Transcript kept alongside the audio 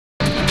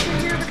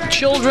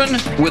Children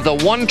with a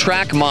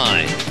one-track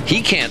mind.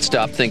 He can't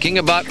stop thinking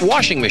about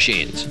washing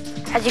machines.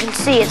 As you can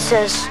see, it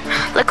says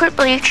liquid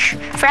bleach,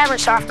 fabric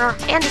softener,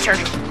 and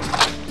detergent.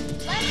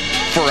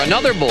 For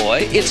another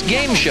boy, it's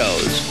game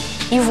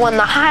shows. You've won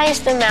the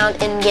highest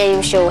amount in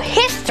game show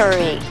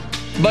history.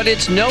 But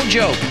it's no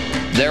joke.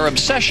 Their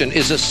obsession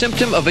is a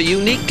symptom of a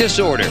unique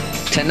disorder.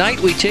 Tonight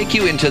we take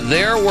you into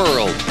their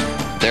world.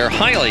 They're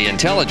highly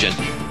intelligent,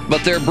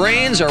 but their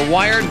brains are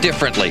wired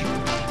differently.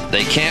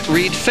 They can't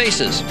read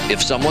faces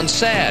if someone's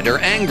sad or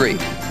angry,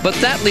 but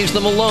that leaves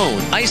them alone,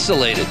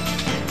 isolated.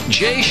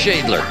 Jay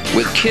Shadler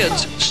with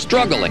kids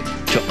struggling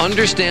to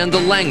understand the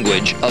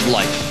language of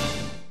life.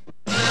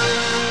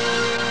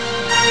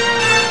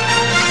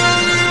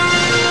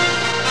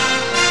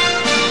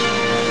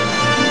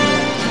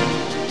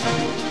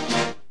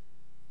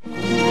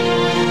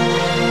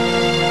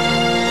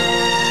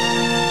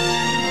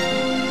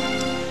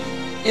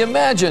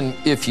 Imagine,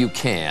 if you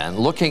can,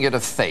 looking at a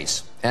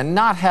face and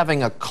not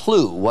having a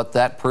clue what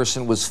that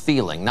person was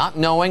feeling, not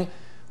knowing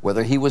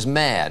whether he was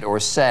mad or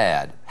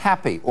sad,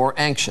 happy or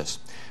anxious.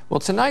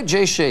 Well, tonight,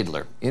 Jay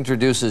Shadler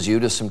introduces you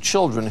to some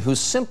children who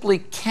simply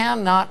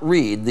cannot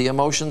read the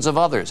emotions of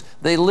others.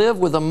 They live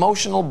with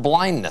emotional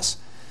blindness.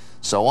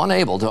 So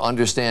unable to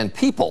understand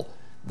people,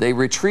 they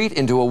retreat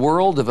into a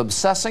world of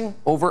obsessing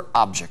over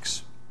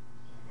objects.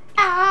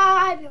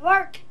 I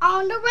work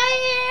on the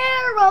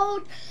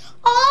railroad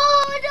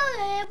all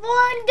to live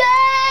one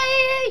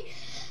day.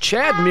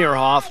 Chad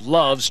Meerhoff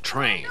loves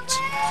trains.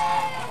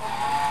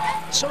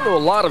 So do a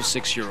lot of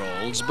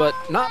 6-year-olds, but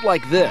not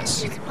like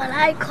this. It's what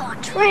I call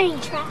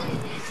train track.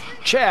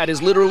 Chad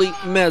is literally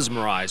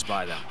mesmerized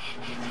by them.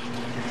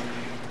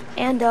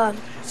 And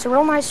it's a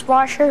real nice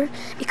washer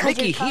because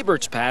Mickey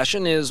Hebert's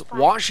passion is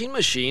washing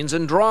machines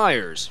and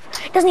dryers.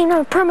 it doesn't even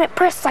have a permanent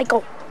press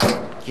cycle.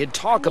 He'd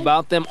talk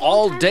about them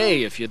all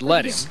day if you'd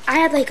let him. I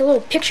had like a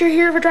little picture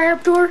here of a dryer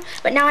door,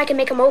 but now I can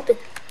make them open.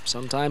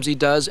 Sometimes he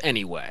does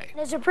anyway.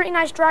 It's a pretty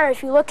nice dryer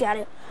if you look at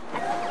it.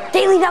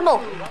 Daily demo.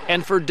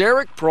 And for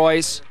Derek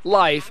Preuss,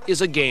 life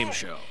is a game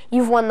show.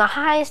 You've won the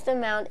highest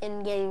amount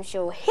in game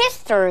show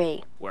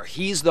history. Where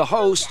he's the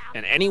host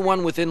and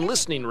anyone within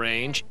listening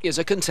range is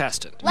a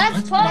contestant.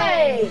 Let's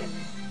play!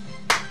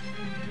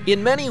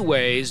 In many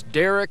ways,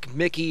 Derek,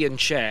 Mickey, and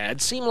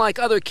Chad seem like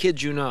other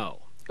kids you know.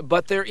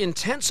 But their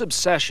intense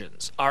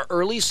obsessions are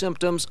early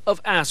symptoms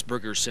of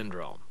Aspergers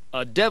syndrome,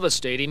 a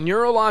devastating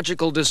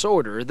neurological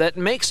disorder that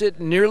makes it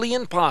nearly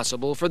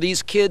impossible for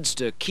these kids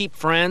to keep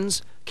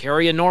friends,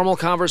 carry a normal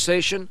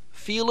conversation,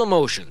 feel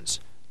emotions.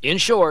 In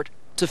short,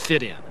 to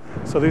fit in.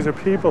 So these are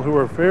people who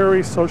are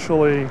very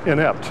socially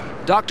inept.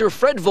 Dr.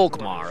 Fred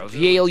Volkmar of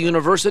Yale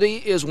University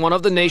is one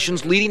of the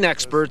nation's leading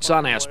experts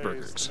on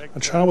Asperger's. A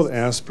child with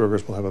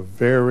Asperger's will have a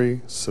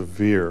very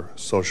severe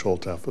social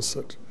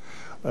deficit.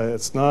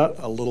 It's not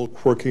a little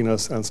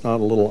quirkiness and it's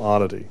not a little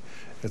oddity.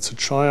 It's a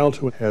child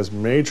who has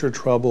major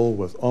trouble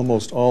with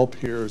almost all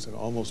peers in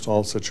almost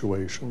all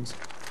situations.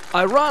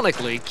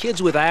 Ironically,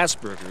 kids with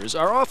Asperger's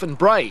are often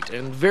bright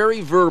and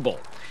very verbal,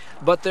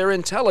 but their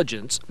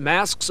intelligence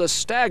masks a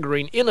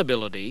staggering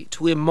inability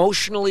to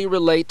emotionally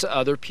relate to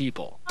other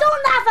people.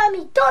 Don't laugh at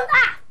me, don't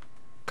laugh.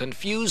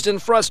 Confused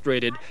and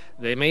frustrated,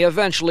 they may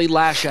eventually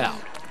lash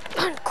out.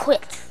 Don't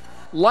quit.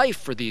 Life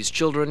for these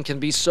children can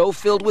be so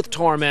filled with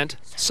torment,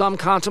 some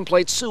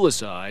contemplate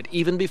suicide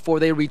even before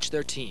they reach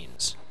their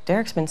teens.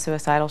 Derek's been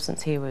suicidal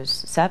since he was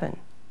 7.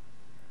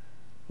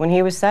 When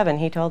he was 7,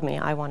 he told me,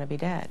 I want to be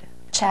dead.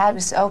 Chad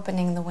was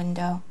opening the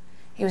window.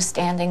 He was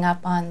standing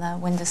up on the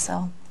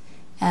windowsill,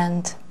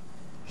 and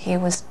he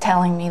was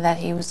telling me that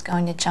he was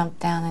going to jump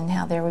down and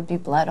how there would be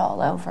blood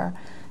all over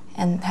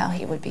and how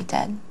he would be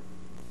dead.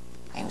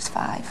 He was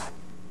 5.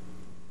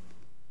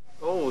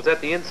 Oh, is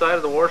that the inside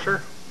of the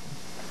washer?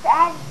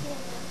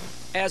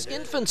 As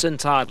infants and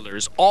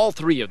toddlers, all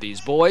 3 of these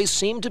boys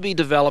seem to be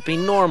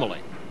developing normally.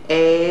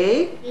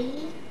 A,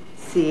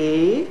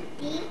 C,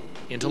 D.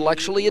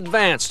 Intellectually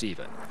advanced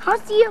even. How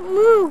do you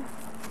move?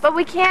 But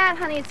we can't,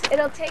 honey.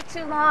 It'll take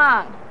too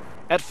long.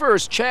 At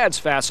first, Chad's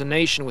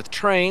fascination with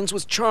trains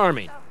was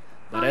charming,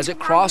 but as it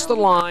crossed the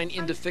line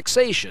into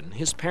fixation,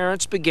 his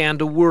parents began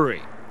to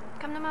worry.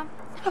 Come to Mom.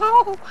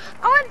 Oh,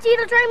 I want to see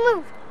the train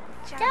move.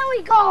 Can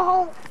we go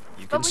home?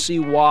 You can see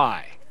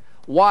why.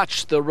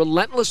 Watch the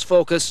relentless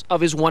focus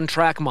of his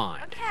one-track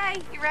mind.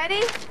 Okay, you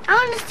ready? I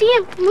want to see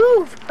him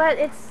move. But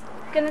it's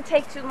gonna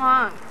take too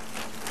long.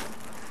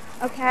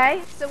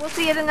 Okay, so we'll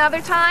see it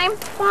another time.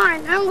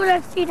 Fine, I'm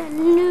going to see the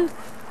new...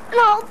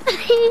 No,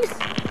 please.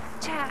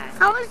 Chad.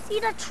 I want to see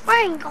the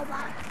train go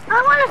by.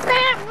 I want to see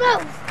it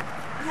move.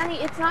 Honey,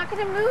 it's not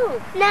gonna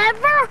move.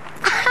 Never.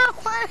 I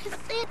want to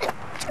see the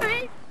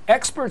train.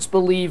 Experts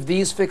believe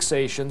these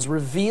fixations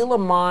reveal a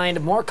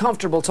mind more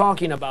comfortable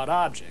talking about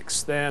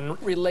objects than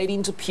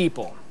relating to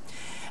people.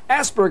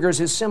 Asperger's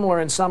is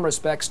similar in some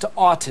respects to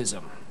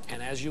autism.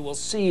 And as you will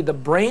see, the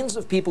brains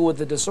of people with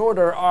the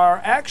disorder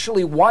are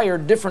actually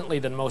wired differently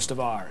than most of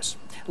ours,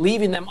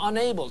 leaving them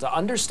unable to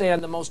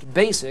understand the most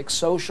basic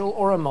social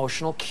or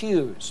emotional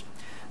cues.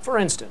 For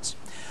instance,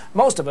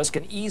 Most of us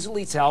can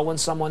easily tell when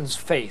someone's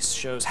face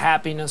shows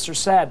happiness or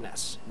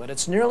sadness, but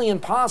it's nearly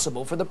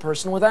impossible for the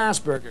person with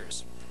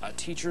Asperger's. A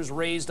teacher's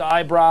raised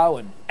eyebrow,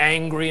 an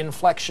angry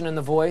inflection in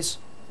the voice,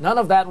 none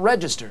of that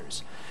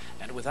registers.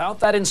 And without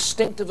that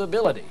instinctive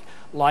ability,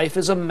 life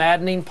is a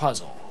maddening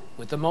puzzle,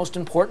 with the most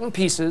important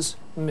pieces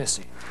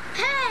missing.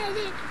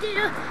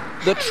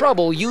 The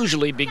trouble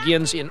usually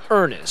begins in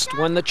earnest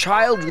when the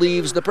child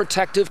leaves the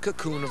protective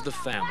cocoon of the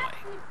family.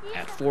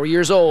 At 4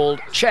 years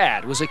old,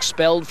 Chad was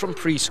expelled from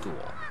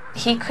preschool.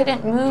 He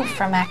couldn't move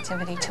from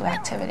activity to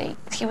activity.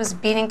 He was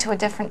beating to a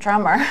different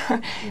drummer.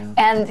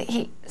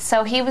 And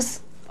so he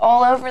was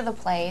all over the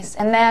place.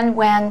 And then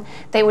when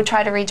they would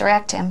try to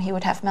redirect him, he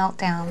would have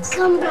meltdowns.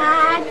 Come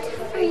back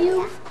for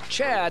you.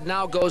 Chad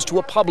now goes to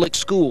a public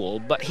school,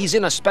 but he's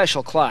in a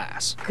special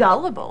class.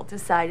 Gullible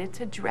decided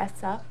to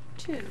dress up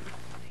too.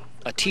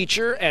 A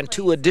teacher and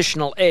 2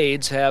 additional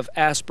aides have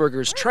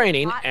Asperger's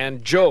training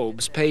and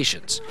Job's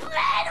patience.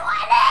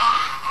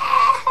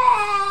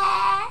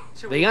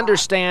 They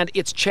understand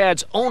it's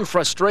Chad's own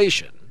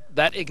frustration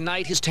that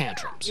ignite his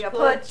tantrums. You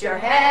put your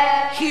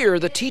head. Here,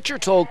 the teacher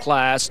told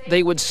class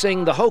they would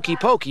sing the Hokey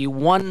Pokey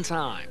 1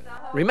 time.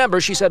 Remember,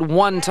 she said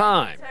 1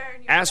 time.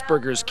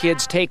 Asperger's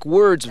kids take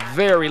words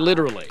very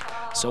literally.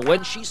 So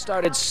when she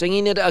started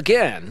singing it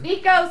again...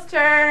 Nico's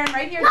turn.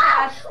 Right here,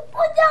 Chad.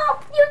 No,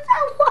 you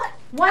said what?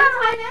 1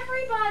 time,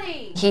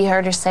 everybody. He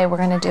heard her say, we're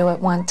going to do it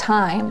 1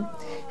 time.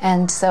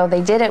 And so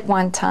they did it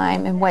 1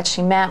 time, and what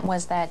she meant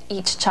was that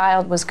each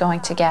child was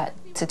going to get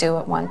to do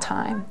it 1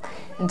 time.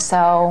 And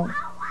so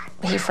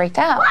he freaked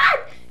out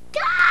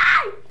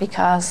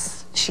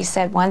because she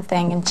said one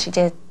thing and she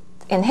did,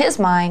 in his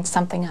mind,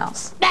 something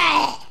else.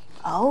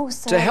 Oh,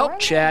 so to help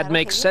Chad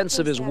make sense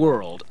of his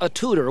world, a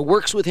tutor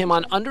works with him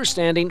on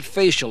understanding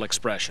facial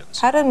expressions.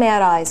 How do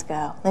mad eyes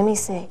go? Let me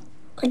see.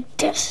 Like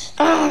this.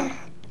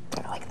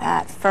 Like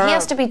that. Firm. He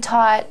has to be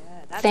taught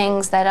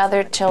things that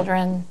other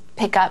children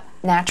pick up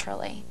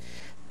naturally.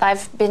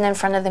 I've been in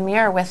front of the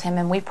mirror with him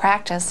and we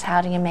practice,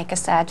 how do you make a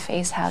sad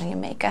face, how do you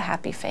make a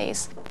happy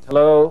face.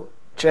 Hello,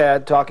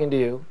 Chad, talking to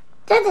you.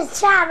 This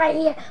is Chad right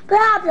here.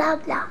 Blah, blah,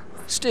 blah.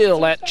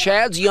 Still, at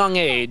Chad's young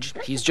age,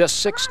 he's just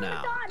 6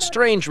 now,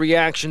 strange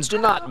reactions do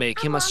not make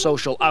him a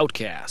social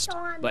outcast.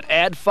 But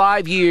add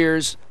 5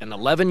 years, and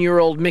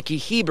 11-year-old Mickey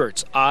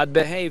Hebert's odd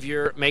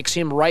behavior makes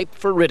him ripe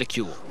for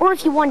ridicule. Or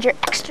if you want your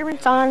extra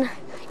rinse on,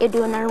 you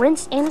do another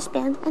rinse and a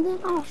spin and then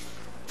off.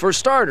 For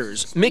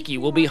starters, Mickey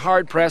will be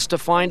hard-pressed to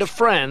find a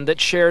friend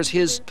that shares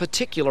his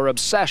particular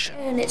obsession.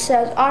 And it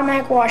says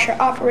automatic washer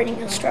operating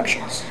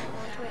instructions.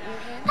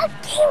 That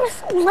game is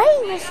so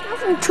lame, there's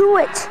nothing to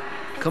it.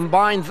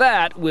 Combine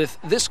that with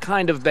this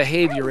kind of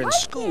behavior in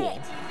school,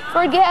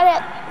 Forget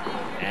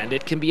it. and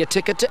it can be a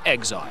ticket to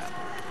exile.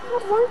 I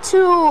don't want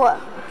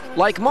to.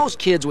 Like most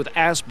kids with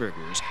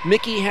Asperger's,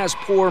 Mickey has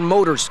poor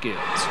motor skills.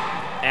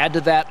 Add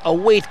to that a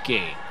weight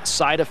gain, a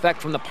side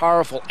effect from the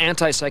powerful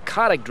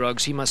antipsychotic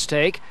drugs he must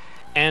take,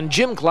 and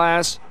gym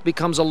class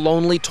becomes a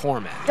lonely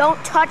torment.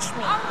 Don't touch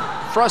me.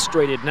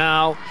 Frustrated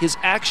now, his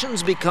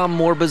actions become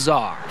more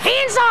bizarre,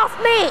 Hands off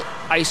me.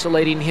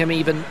 isolating him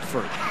even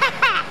further.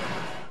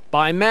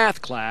 By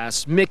math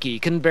class, Mickey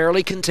can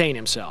barely contain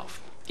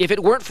himself. If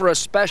it weren't for a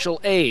special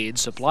aid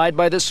supplied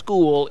by the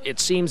school, it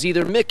seems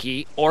either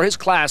Mickey or his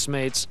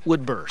classmates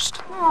would burst.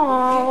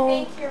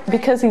 Aww.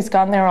 Because he's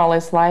gone there all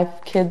his life,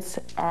 kids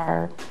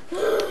are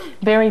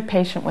very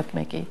patient with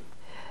Mickey.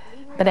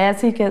 But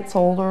as he gets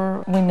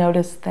older, we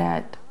notice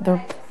that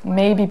they're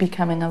maybe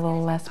becoming a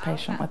little less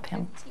patient with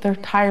him. They're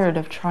tired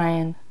of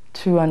trying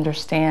to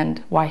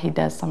understand why he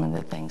does some of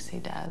the things he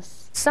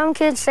does. Some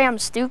kids say I'm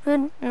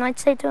stupid, and I'd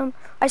say to them,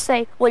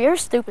 well, you're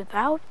stupid,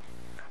 pal.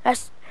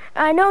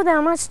 I know that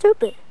I'm not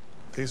stupid.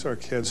 These are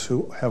kids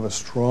who have a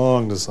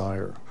strong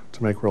desire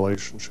to make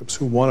relationships,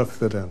 who want to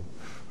fit in,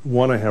 who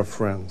want to have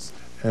friends,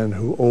 and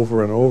who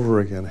over and over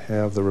again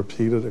have the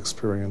repeated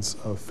experience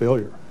of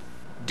failure.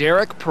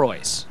 Derek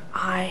Preuss.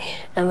 I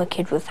am a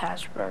kid with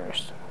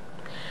Aspergers.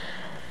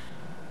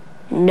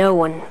 No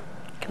one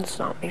can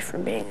stop me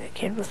from being a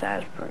kid with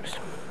Aspergers.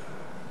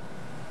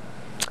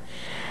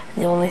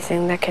 The only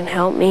thing that can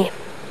help me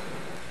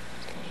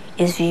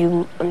is if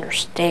you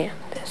understand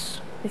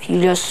this. If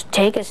you just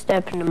take a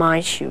step into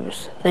my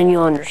shoes, then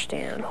you'll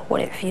understand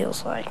what it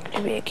feels like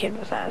to be a kid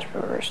with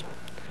Asperger's.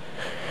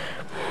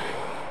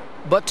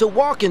 But to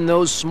walk in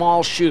those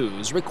small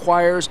shoes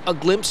requires a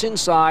glimpse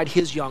inside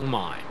his young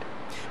mind.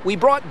 We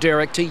brought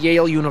Derek to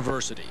Yale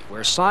University,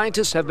 where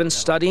scientists have been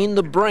studying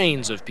the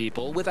brains of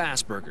people with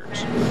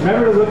Asperger's.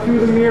 Remember to look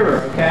through the mirror,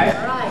 okay?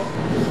 All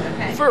right.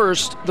 Okay.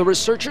 First, the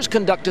researchers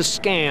conduct a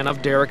scan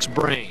of Derek's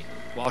brain,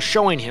 while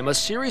showing him a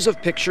series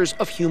of pictures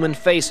of human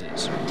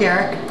faces.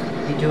 Derek,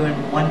 you're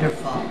doing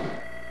wonderful.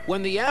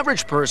 When the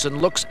average person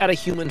looks at a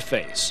human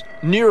face,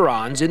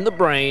 neurons in the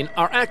brain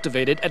are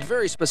activated at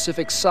very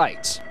specific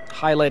sites,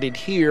 highlighted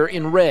here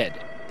in red.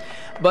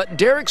 But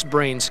Derek's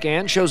brain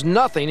scan shows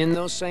nothing in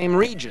those same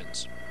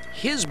regions.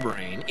 His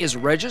brain is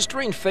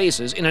registering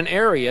faces in an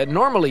area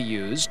normally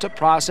used to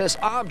process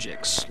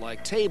objects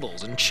like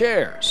tables and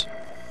chairs.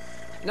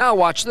 Now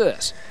watch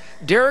this.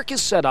 Derek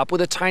is set up with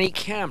a tiny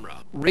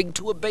camera rigged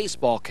to a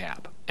baseball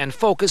cap and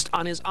focused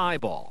on his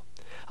eyeball,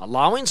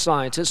 allowing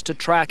scientists to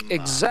track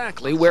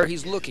exactly where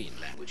he's looking.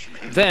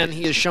 Then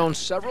he is shown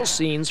several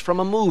scenes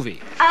from a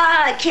movie.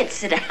 Kids,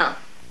 sit down.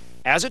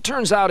 As it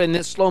turns out in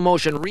this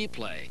slow-motion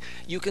replay,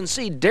 you can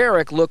see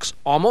Derek looks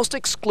almost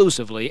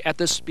exclusively at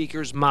the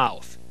speaker's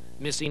mouth,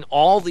 missing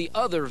all the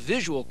other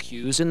visual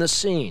cues in the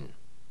scene.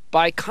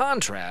 By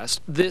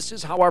contrast, this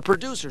is how our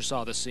producer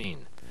saw the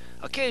scene.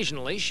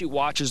 Occasionally, she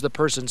watches the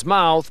person's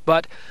mouth,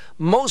 but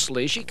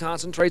mostly she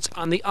concentrates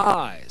on the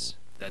eyes,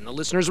 then the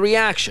listener's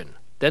reaction,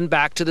 then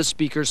back to the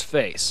speaker's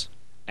face.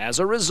 As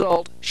a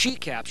result, she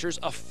captures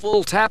a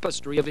full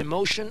tapestry of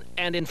emotion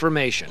and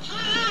information.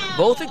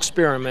 Both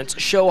experiments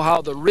show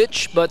how the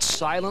rich but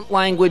silent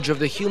language of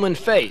the human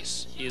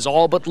face is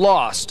all but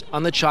lost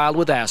on the child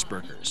with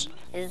Asperger's.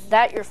 Is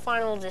that your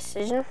final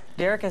decision?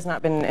 Derek has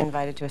not been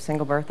invited to a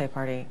single birthday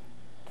party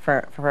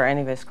for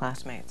any of his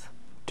classmates.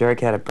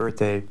 Derek had a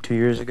birthday 2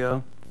 years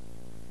ago.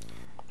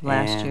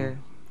 Last year.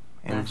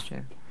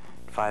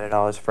 Invited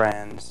all his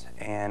friends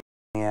and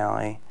in the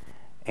alley,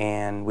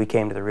 and we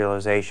came to the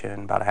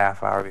realization about a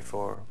half hour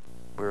before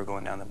we were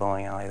going down the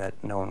bowling alley that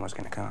no one was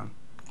going to come.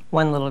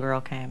 One little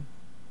girl came.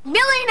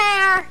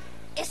 Millionaire!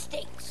 It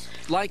stinks.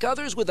 Like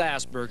others with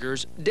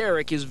Asperger's,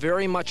 Derek is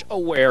very much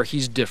aware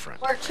he's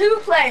different. Where two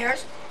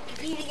players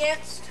compete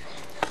against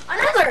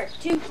another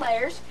two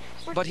players.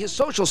 But his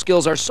social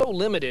skills are so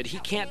limited he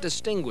can't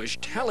distinguish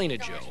telling a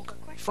joke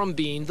from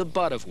being the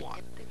butt of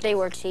one. They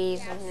were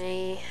teasing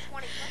me,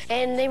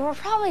 and they were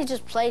probably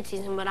just play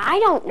teasing, but I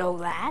don't know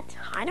that.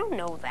 I don't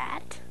know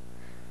that.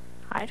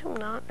 I do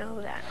not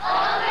know that.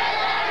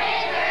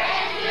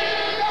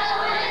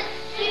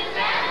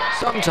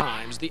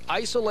 Sometimes the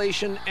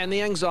isolation and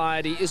the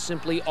anxiety is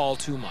simply all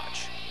too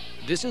much.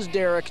 This is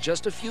Derek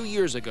just a few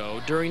years ago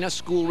during a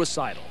school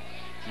recital.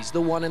 He's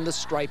the one in the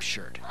striped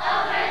shirt.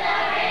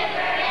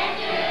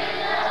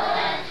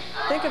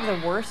 Think of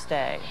the worst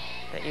day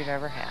that you've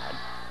ever had.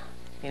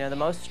 You know, the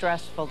most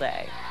stressful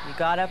day. You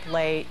got up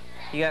late,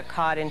 you got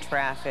caught in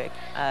traffic,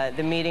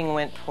 the meeting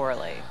went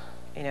poorly.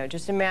 You know,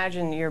 just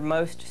imagine your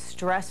most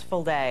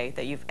stressful day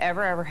that you've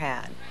ever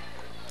had.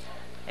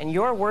 And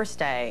your worst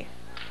day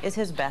is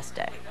his best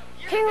day.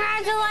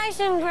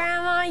 Congratulations,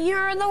 Grandma,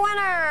 you're the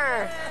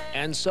winner!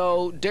 And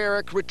so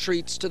Derek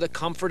retreats to the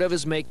comfort of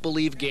his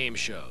make-believe game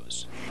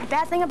shows. The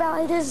bad thing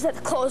about it is that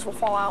the clothes will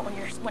fall out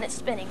when it's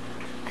spinning.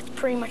 That's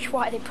pretty much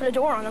why they put a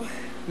door on them.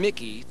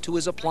 Mickey to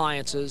his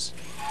appliances,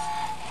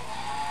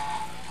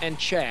 and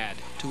Chad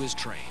to his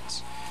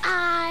trains.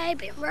 I've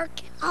been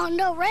working on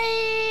the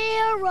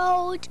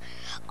railroad.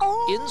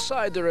 Oh.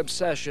 Inside their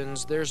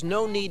obsessions, there's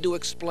no need to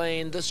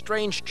explain the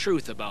strange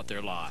truth about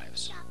their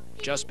lives.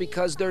 Just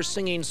because they're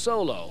singing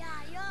solo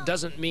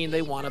doesn't mean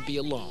they want to be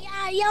alone.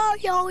 Yo,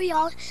 yo,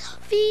 yo,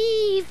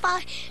 fee, fi,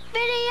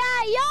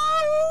 video,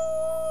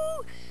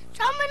 yo,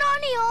 jumping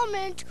on the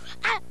almond.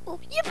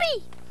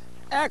 Yippee!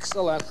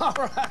 Excellent, all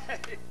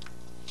right.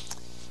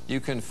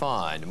 You can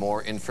find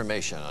more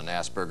information on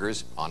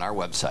Asperger's on our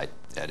website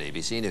at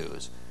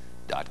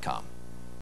abcnews.com.